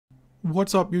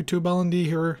What's up, YouTube LND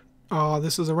here.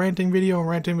 This is a ranting video.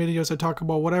 Ranting videos I talk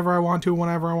about whatever I want to,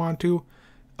 whenever I want to.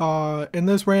 In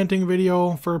this ranting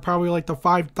video, for probably like the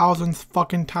 5,000th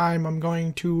fucking time, I'm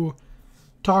going to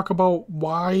talk about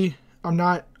why I'm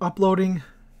not uploading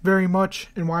very much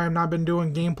and why I've not been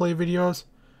doing gameplay videos.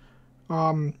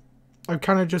 I've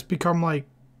kind of just become like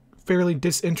fairly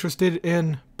disinterested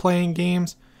in playing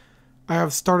games. I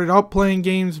have started up playing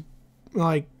games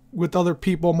like with other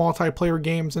people, multiplayer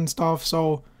games and stuff,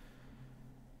 so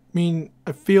I mean,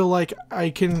 I feel like I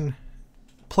can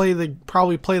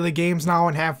probably play the games now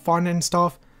and have fun and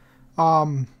stuff.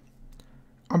 I'm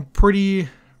pretty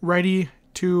ready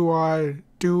to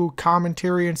do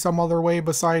commentary in some other way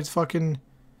besides fucking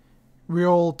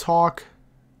real talk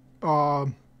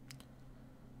rant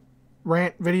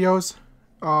videos.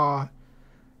 I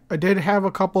did have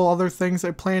a couple other things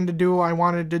I planned to do. I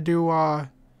wanted to do a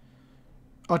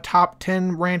top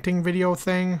 10 ranting video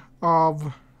thing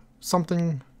of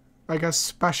something, I guess,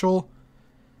 special.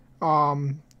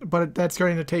 But that's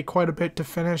going to take quite a bit to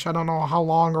finish. I don't know how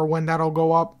long or when that'll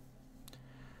go up.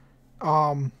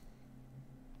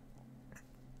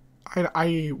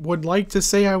 I would like to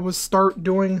say I would start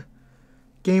doing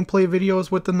gameplay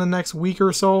videos within the next week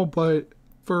or so, but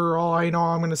for all I know,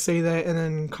 I'm going to say that, and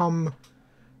then come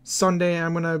Sunday,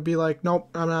 I'm going to be like, nope,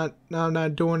 I'm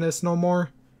not doing this no more.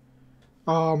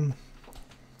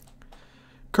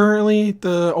 Currently,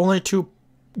 the only two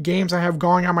games I have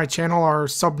going on my channel are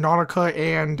Subnautica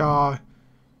and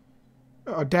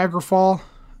Daggerfall.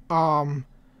 I'm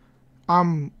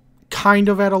kind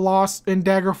of at a loss in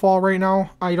Daggerfall right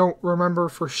now. I don't remember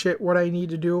for shit what I need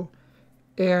to do,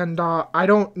 and I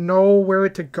don't know where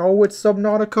to go with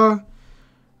Subnautica.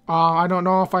 I don't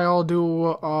know if I'll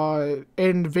do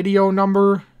end video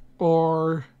number,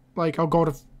 or like I'll go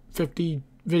to 50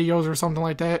 videos or something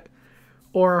like that,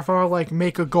 or if I'll like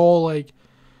make a goal, like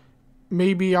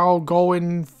maybe I'll go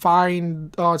and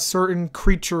find a certain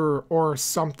creature or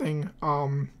something.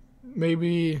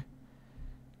 Maybe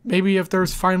if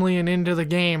there's finally an end to the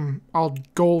game, I'll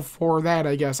go for that,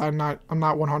 I guess. I'm not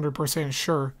 100%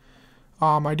 sure.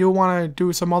 I do want to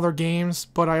do some other games,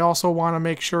 but I also want to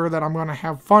make sure that I'm going to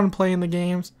have fun playing the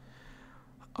games.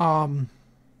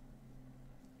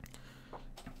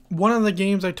 One of the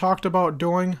games I talked about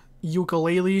doing,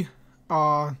 Yooka-Laylee,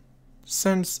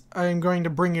 since I'm going to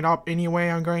bring it up anyway,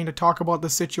 I'm going to talk about the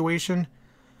situation.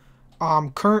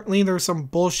 Currently, there's some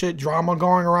bullshit drama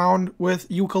going around with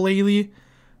Yooka-Laylee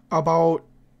about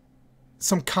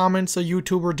some comments a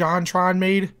YouTuber JonTron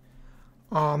made.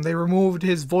 They removed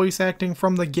his voice acting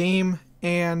from the game,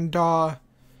 and some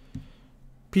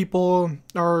people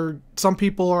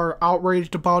are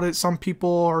outraged about it. Some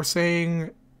people are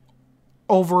saying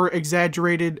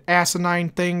over-exaggerated, asinine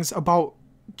things about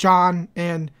John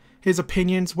and his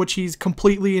opinions, which he's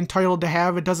completely entitled to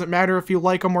have. It doesn't matter if you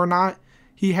like him or not.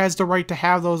 He has the right to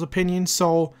have those opinions,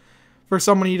 so for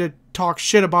somebody to talk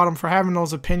shit about him for having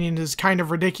those opinions is kind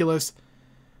of ridiculous.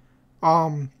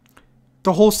 The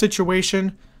whole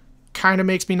situation kind of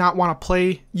makes me not want to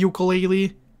play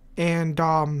Yooka-Laylee and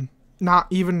not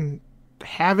even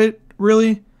have it,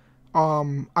 really.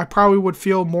 I probably would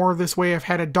feel more this way if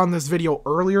I had done this video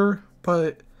earlier,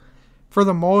 but for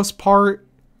the most part,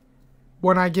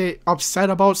 when I get upset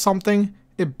about something,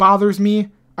 it bothers me.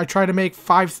 I try to make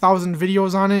 5,000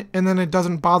 videos on it, and then it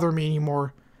doesn't bother me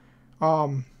anymore.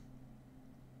 So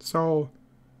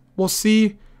we'll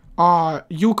see.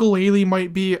 Yooka-Laylee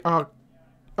might be a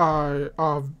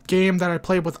game that I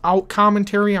play without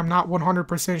commentary. I'm not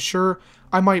 100% sure.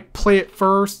 I might play it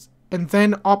first and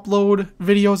then upload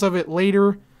videos of it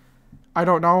later. I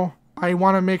don't know. I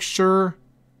want to make sure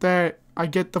that I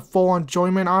get the full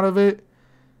enjoyment out of it.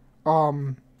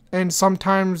 And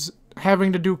sometimes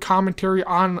having to do commentary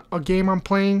on a game I'm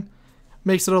playing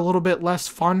makes it a little bit less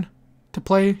fun to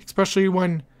play, especially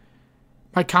when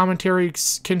my commentary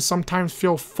can sometimes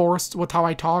feel forced with how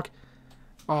I talk.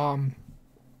 I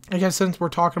guess since we're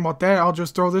talking about that, I'll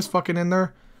just throw this fucking in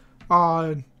there.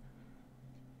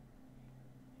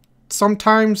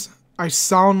 Sometimes I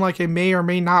sound like I may or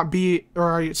may not be,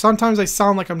 sometimes I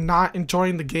sound like I'm not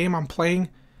enjoying the game I'm playing,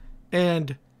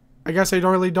 and I guess I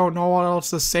really don't know what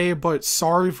else to say, but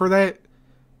sorry for that.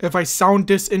 If I sound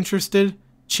disinterested,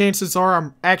 chances are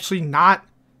I'm actually not.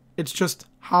 It's just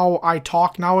how I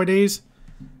talk nowadays.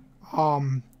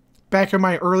 Back in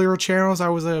my earlier channels, I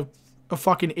was a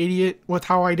fucking idiot with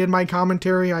how I did my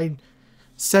commentary. I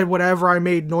said whatever, I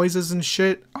made noises and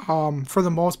shit. For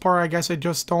the most part, I guess I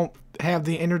just don't have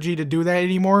the energy to do that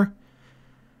anymore.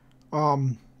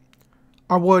 I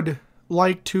would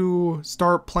like to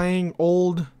start playing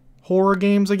old horror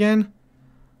games again.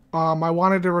 I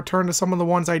wanted to return to some of the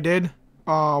ones I did.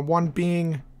 One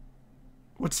being,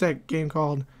 what's that game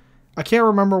called? I can't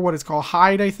remember what it's called.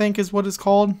 Hide, I think, is what it's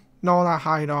called. No, not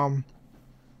Hide. A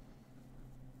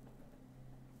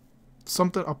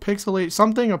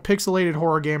pixelated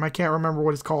horror game. I can't remember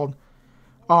what it's called.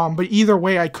 But either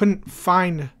way, I couldn't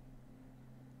find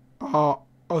a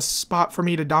spot for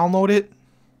me to download it,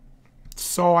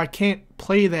 so I can't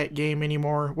play that game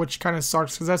anymore, which kind of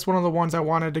sucks because that's one of the ones I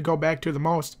wanted to go back to the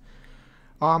most.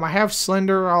 I have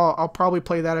Slender. I'll probably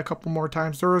play that a couple more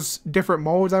times. There's different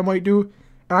modes I might do,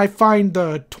 and I find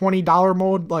the $20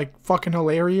 mode like fucking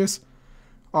hilarious.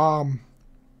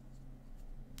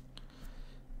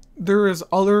 There is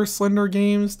other Slender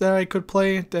games that I could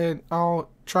play that I'll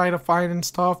try to find and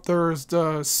stuff. There's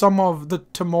some of the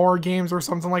Timor games or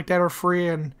something like that are free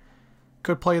and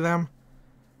could play them.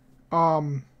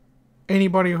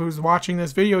 Anybody who's watching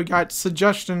this video got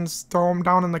suggestions, throw them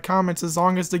down in the comments. As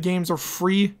long as the games are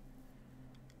free,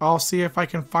 I'll see if I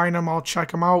can find them. I'll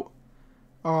check them out.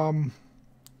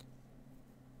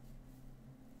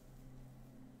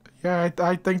 Yeah,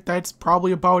 I think that's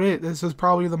probably about it. This is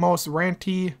probably the most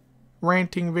ranting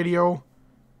video.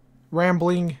 I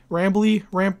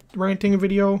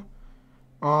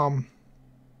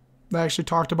actually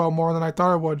talked about more than I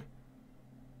thought I would.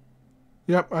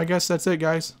 Yep, I guess that's it,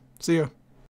 guys. See ya.